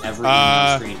nukes every enemy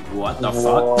on screen. What the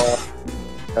Whoa.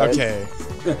 fuck? Okay.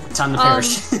 Time to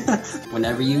perish.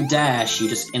 Whenever you dash, you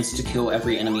just insta-kill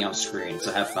every enemy on screen,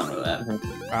 so have fun with that.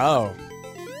 Oh.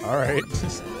 Alright.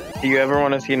 Do you ever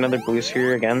want to see another blue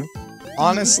sphere again?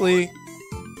 Honestly.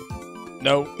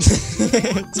 No.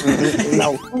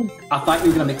 No. I thought you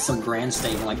were gonna make some grand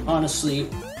statement like, honestly,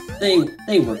 they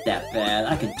weren't that bad.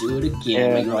 I could do it again.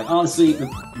 Yeah. But you're like, honestly,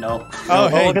 no. Oh,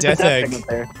 hey, look at the Death Egg. segment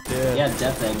there. Yeah. Yeah,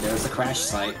 Death Egg, there's the crash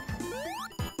site.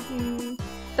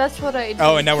 That's what I do.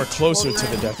 Oh, and now we're closer to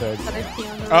the Death Egg. That I see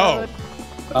on the Oh. road.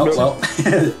 Oh, well,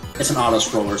 it's an auto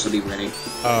scroller, so be ready.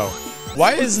 Oh.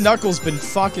 Why has Knuckles been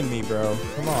fucking me, bro?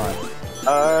 Come on.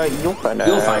 You'll find out.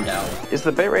 You'll find out. Is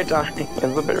the bitrate dying?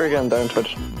 Is the bitrate going down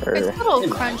Twitch? Or... It's a little Hey.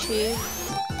 crunchy.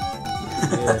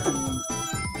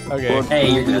 Okay.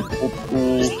 Hey, you're good.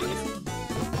 Just leave.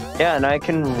 Yeah, and I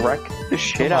can wreck the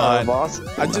shit Come out on. of the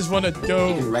boss. I just want to You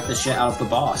go. can wreck the shit out of the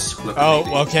boss. quicker, Oh,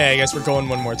 maybe. okay. I guess we're going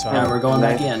one more Now time. we're going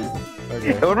back in. Okay.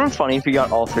 It would have been funny if you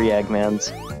got all 3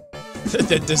 Eggmans.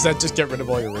 Does that just get rid of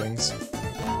all your rings?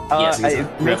 Yes, it we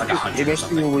have makes like you- 100 it or makes you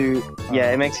something. lose.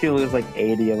 Yeah, it makes you lose like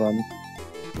 80 of them.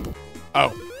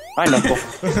 Oh. I know.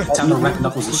 Time to wreck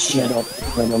Knuckles' shit.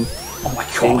 Oh my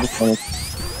god.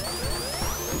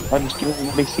 I'm just giving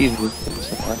you big season.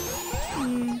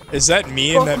 Is that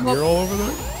me in that mural over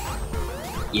there?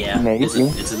 Yeah, Maybe. it's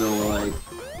a little like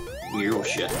mural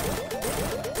shit.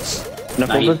 Now,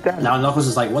 Knuckles is dead. now Knuckles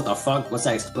is like, what the fuck? What's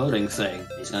that exploding thing?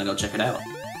 He's gonna go check it out.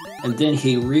 And then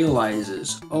he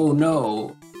realizes, oh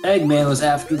no, Eggman was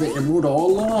after the emerald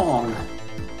all along.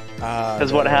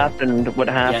 Because what happened Yeah,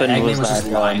 Eggman was was just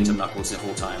that lying to Knuckles the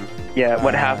whole time.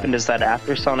 what happened is that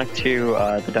after Sonic 2,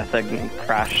 the Death Egg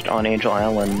crashed on Angel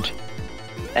Island,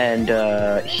 and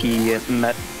he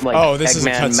met like Oh, this is a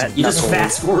Eggman cutscene. met You just Knuckles.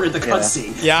 fast forward the Yeah.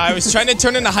 cutscene. Yeah, I was trying to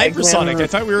turn into Hypersonic. I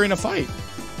thought we were in a fight.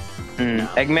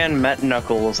 Eggman met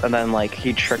Knuckles, and then like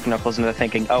he tricked Knuckles into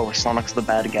thinking, "Oh, Sonic's the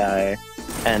bad guy,"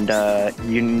 and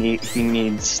you need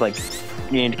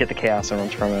to get the Chaos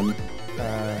Emeralds from him.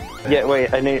 Yeah,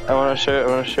 wait, I want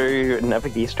to show you an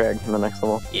epic Easter egg from the next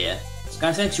level. Yeah.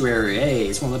 Sky Sanctuary, hey,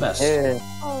 it's one of the best. Yeah.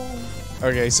 Oh.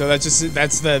 Okay, so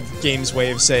that's the game's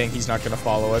way of saying he's not gonna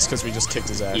follow us because we just kicked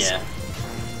his ass. Yeah.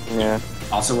 Yeah.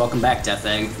 Also, welcome back, Death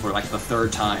Egg, for like the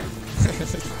 3rd time.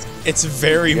 It's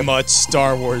very much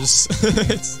Star Wars.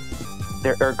 It's-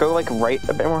 Or go like right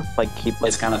a bit more, like keep like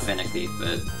It's kind of finicky,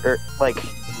 but or like,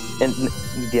 and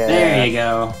yeah. there you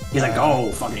go. He's like,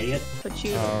 oh, fucking idiot. But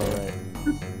you. Alright.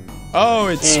 Oh,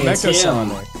 it's Hey, it's Mecha him.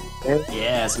 Sonic.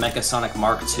 Yeah, it's Mecha Sonic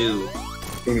Mark II.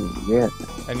 Yeah.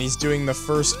 And he's doing the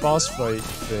first boss fight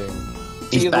thing.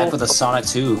 He's See back you with a Sonic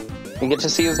 2. You get to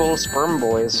see his little sperm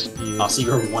boys. Yeah, Also,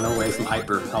 you're 1 away from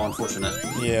Hyper. How unfortunate.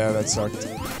 yeah, that sucked.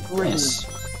 Yes.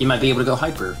 You might be able to go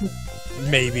Hyper.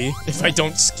 Maybe. If I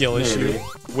don't skill issue. Maybe.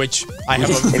 Which I have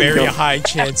a very high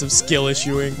chance of skill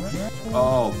issuing.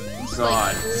 Oh,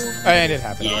 God. And it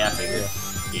happened. Yeah, I figured.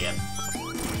 Yeah.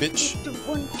 Bitch.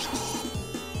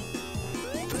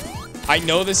 I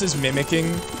know this is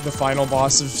mimicking the final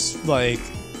boss of, like,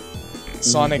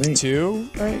 Sonic 2,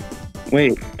 right?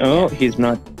 Wait. Oh, he's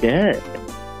not dead.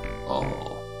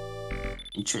 Oh.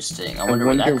 Interesting. I wonder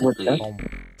where that wonder could what lead. that-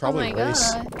 Probably Oh my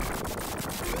race. god.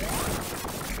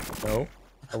 No.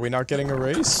 Are we not getting a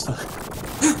race?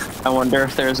 I wonder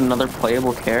if there's another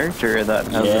playable character that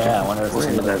has Yeah, I wonder if there's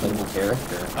another playable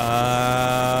character. Okay.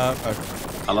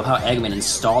 I love how Eggman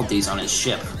installed these on his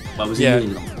ship. What was he Yeah.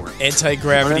 using them for?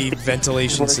 Anti-gravity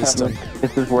ventilation system.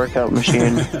 This is workout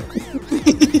machine.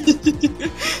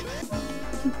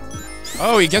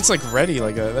 Oh, he gets like ready,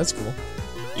 like that's cool.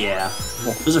 Yeah.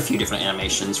 There's a few different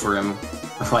animations for him.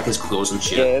 For like his clothes and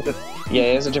Yeah, shit. he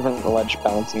has a different ledge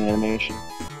balancing animation.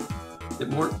 It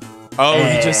more. Oh,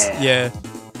 he just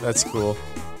that's cool.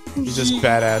 He just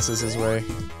badasses his way.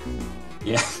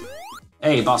 Yeah.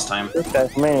 Hey, boss time. This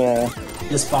guy's me,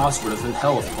 This boss would have been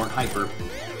hell if he weren't hyper.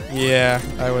 Yeah,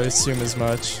 I would assume as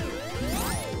much.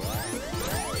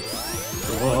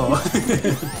 Whoa.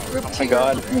 Rip to my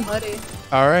God. your buddy.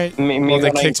 All right. me Well, they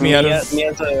when I- kicked me out of. as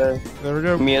a There we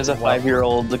go. me as a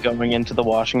 5-year-old going into the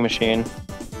washing machine.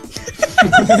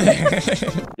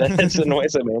 That's the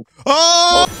noise I made.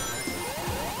 Oh!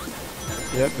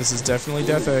 Yep, this is definitely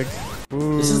Death Egg.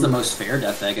 Ooh. This is the most fair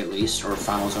Death Egg, at least, or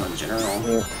Final Zone in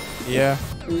general. Yeah.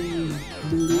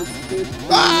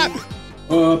 Ah!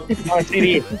 My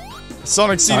CD.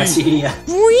 Sonic CD. Yeah.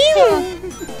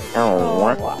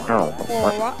 Oh,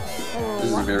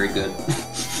 This is very good.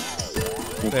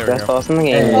 There we Best go. boss in the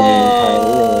game.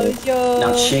 Hey. Yo.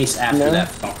 Now chase after No. that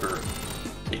fucker.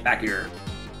 Get back here.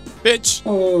 Bitch!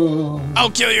 Oh.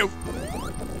 I'll kill you!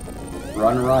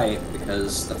 Run right,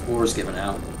 because the floor is giving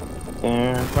out.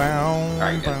 Yeah.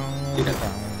 Alright, good. You're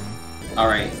good.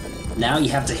 Alright. Now you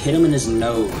have to hit him in his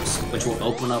nose, which will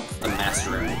open up the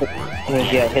master room.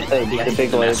 Yeah, hit the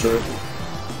big laser.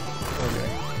 Okay.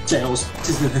 Tails.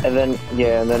 And then,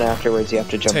 and then afterwards you have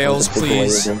to jump Tails, over the big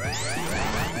please. laser.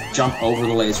 Jump over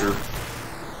the laser.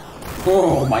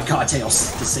 Oh my god,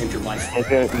 Tails. This saved your life.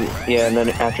 Yeah, and then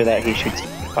after that he shoots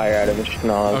fire out of his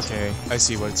schnoz. Okay, I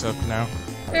see what's up now.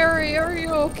 Barry, are you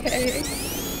okay?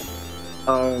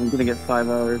 I'm gonna get 5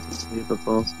 hours of sleep, that's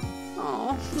awesome.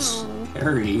 Oh,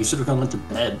 Harry, you should have gone to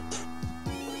bed.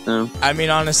 No. I mean,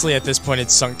 honestly, at this point,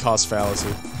 it's sunk cost fallacy.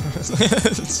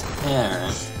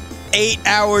 Yeah. 8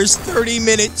 hours,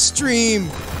 30-minute stream!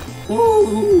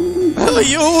 Ooh. Oh,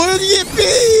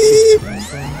 yippee!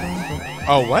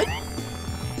 Oh, what?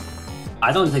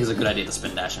 I don't think it's a good idea to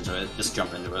spin dash into it. Just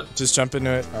jump into it. Just jump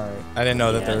into it? Alright. I didn't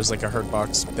know that there was like a hurt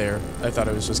box there. I thought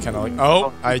it was just kind of like,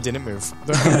 oh, I didn't move.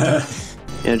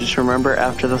 Yeah, just remember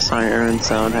after the siren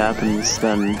sound happens,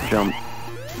 then jump.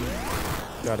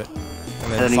 Got it. And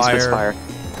And then then he spits fire.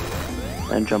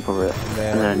 fire. And jump over it. And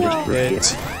And then just repeat.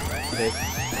 hit.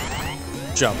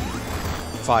 Jump.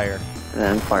 Fire. And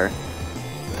then fire.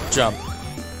 Jump.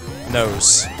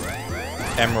 Nose.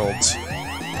 Emerald.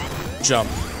 Jump.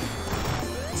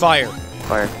 Fire.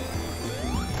 Fire.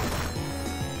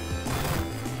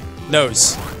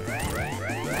 Nose.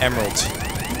 Emerald.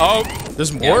 Oh,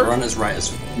 there's Yeah, more? run as right as.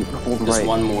 Hold There's right.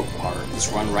 one more part.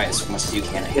 Just run right as much as you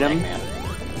can. Hit him. Man.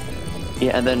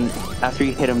 Yeah, and then after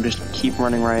you hit him, just keep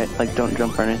running right. Like, don't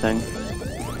jump or anything.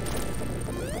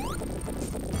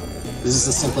 This is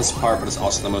the simplest part, but it's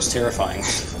also the most terrifying.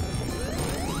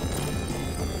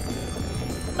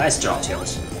 Nice job,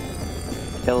 Tails.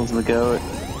 Tails the goat.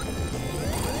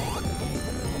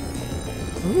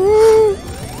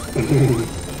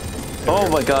 Oh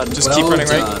my god. Just Well keep running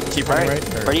done. right. Keep running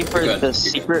right. Or- Ready for You're good, the you're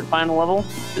secret final level?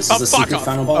 This Oh, is the fuck secret off.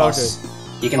 final Oh, boss.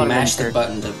 You can Bottom mash the enter.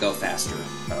 button to go faster.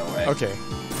 Oh, right. Okay.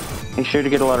 Make sure to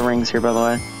get a lot of rings here, by the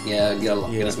way. Yeah, get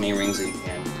Yeah. as many rings as you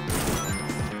can.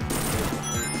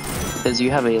 Because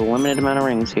you have a limited amount of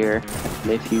rings here.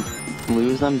 And if you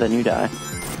lose them, then you die.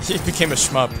 He became a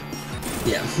shmup.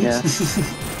 Yeah. Yeah.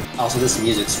 Also, this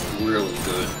music's really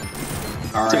good.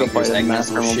 Take Alright, a here's bite of the Eggman's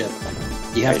master little one. ship.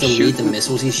 You have Alright, to shoot lead the him.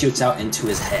 missiles he shoots out into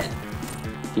his head.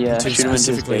 Yeah, To shoot him into his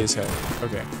specifically face. his head.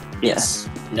 Okay. Yes.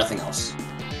 Nothing else.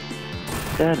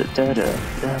 Da, da, da, da, da.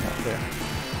 There.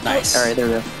 Nice. Alright, there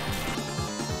we go.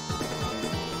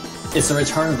 It's the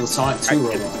return of the Sonic 2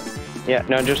 robot. Yeah,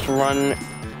 no, just run.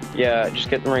 Yeah, just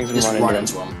get the rings and Just run run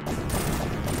into into him. them.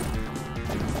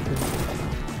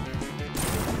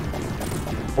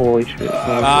 Holy shit.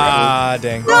 Ah,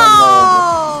 dang.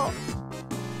 no!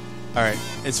 Alright,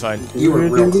 it's fine. You were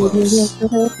real close.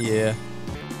 Yeah.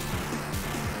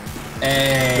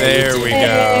 Hey, There you we did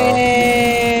go.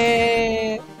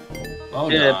 Hey. it.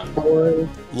 Well Yeah, done. boy.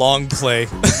 Long play.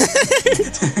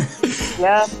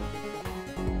 Yeah.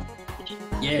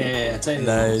 Yeah, Tails.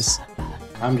 Nice.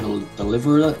 Time to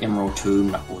deliver the Emerald to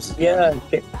Knuckles. Yeah,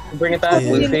 bring it back, Yeah.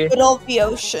 In the Luffy. middle of the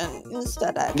ocean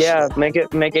instead, actually. Yeah,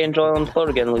 make Angel Island float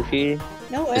again, Luffy.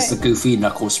 No way. Is the Goofy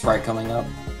Knuckles sprite coming up?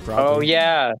 Probably. Oh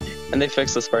yeah, and they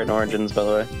fixed the sprite in Origins, by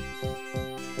the way.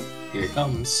 Here it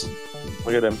comes.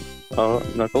 Look at him. Oh,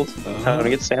 Knuckles, how to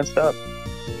get stanced up.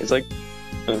 He's like,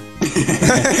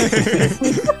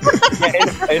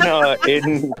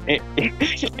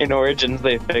 in Origins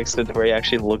they fixed it where he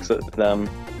actually looks at them.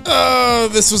 Oh,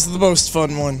 this was the most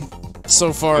fun one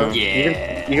so far.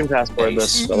 Yeah. You can fast forward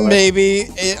this. by the way. Maybe,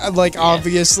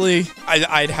 obviously,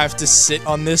 I'd have to sit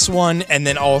on this one and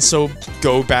then also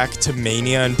go back to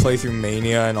Mania and play through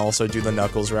Mania and also do the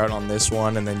Knuckles route on this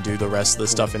one and then do the rest of the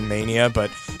stuff in Mania,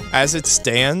 but as it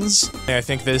stands, I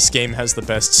think this game has the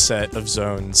best set of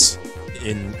zones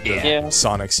in the Yeah.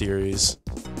 Sonic series.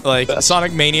 Like,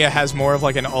 Sonic Mania has more of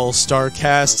like an all-star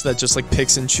cast that just like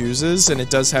picks and chooses, and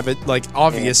it does have it, like,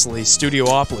 obviously,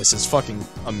 Studiopolis is fucking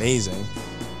amazing,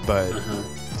 but...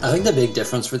 I think the big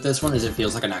difference with this one is it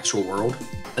feels like an actual world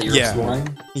that you're Yeah.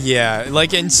 exploring. Yeah,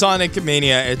 like in Sonic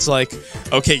Mania, it's like,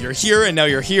 okay, you're here, and now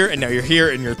you're here, and now you're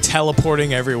here, and you're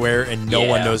teleporting everywhere, and no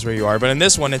one Yeah. knows where you are. But in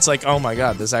this one, it's like, oh my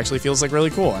god, this actually feels like really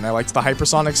cool, and I liked the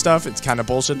hypersonic stuff. It's kind of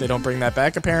bullshit they don't bring that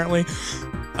back, apparently.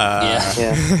 Yeah.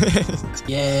 Yeah.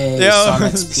 Yay, Yeah.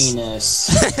 Sonic's penis.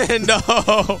 No!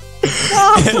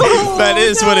 That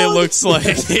is what it looks like.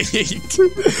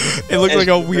 It looked like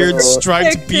a weird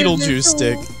striped Beetlejuice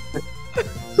stick.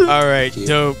 Alright,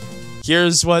 dope.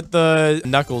 Here's what the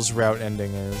Knuckles route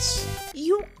ending is.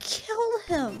 You kill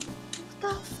him. What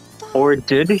the fuck? Or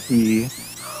did he?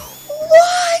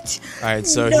 What? Alright,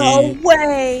 so no he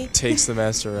way. takes the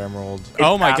Master Emerald.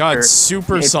 Oh my god, after-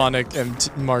 Super it's- Sonic and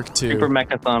Mark II. Super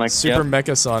Mechasonic. Super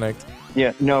Mecha Sonic.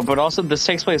 Yeah, no, but also this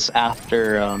takes place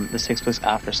after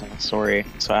Sonic's story,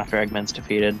 so after Eggman's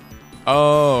defeated.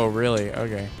 Oh, really?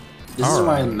 Okay. This is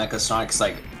why Alright. Mecha Sonic's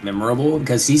like memorable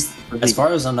because he's, as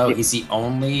far as I know, he's the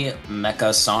only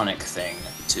Mecha Sonic thing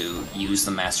to use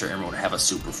the Master Emerald to have a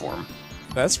super form.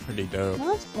 That's pretty dope.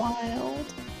 That's wild.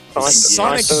 Sonic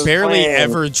Sonic's barely plan.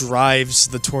 ever drives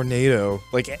the tornado.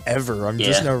 Like, ever. I'm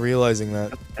just Yeah. now realizing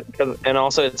that. And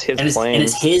also, it's his And it's, plane. and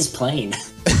it's his plane.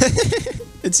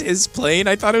 It's his plane?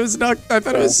 I thought it was not. I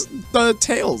thought it was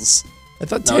Tails. I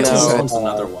thought No, Tails Tails had- owns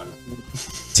another one.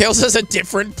 Tails has a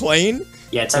different plane?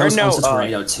 Yeah, Tails no, owns the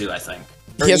Tornado too, I think.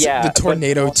 He has yeah, the but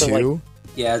Tornado also, too?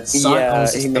 Yeah, Sonic Yeah,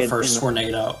 owns he the made- first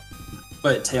Tornado,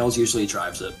 but Tails usually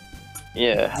drives it.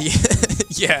 Yeah.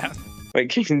 Yeah. Wait,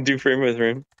 can you do frame with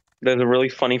frame? There's a really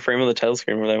funny frame of the Tails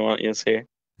screen where I want you to see.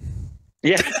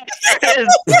 Yeah.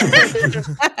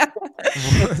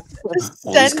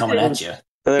 Well, he's coming at you.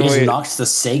 And then He just wait, knocks the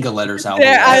Sega letters out.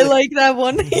 There, of the I way. like that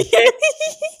one.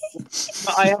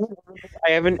 I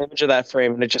have an image of that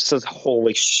frame and it just says,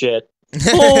 holy shit.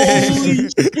 Holy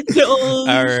shit.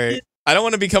 Alright. I don't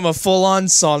want to become a full-on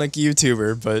Sonic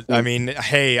YouTuber, but I mean,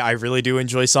 hey, I really do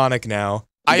enjoy Sonic now.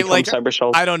 I Become like. Cyber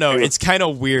Shell. I don't know. too. It's kind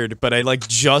of weird, but I like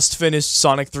just finished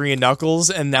Sonic 3 and Knuckles,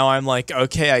 and now I'm like,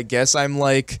 okay, I guess I'm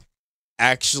like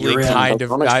actually You're in. kind of.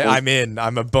 Sonic's cool. I'm in.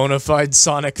 I'm a bona fide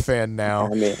Sonic fan now. I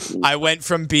mean, I went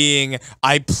from being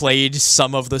I played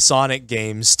some of the Sonic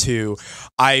games to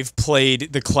I've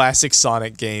played the classic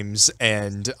Sonic games,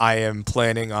 and I am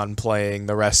planning on playing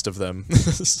the rest of them.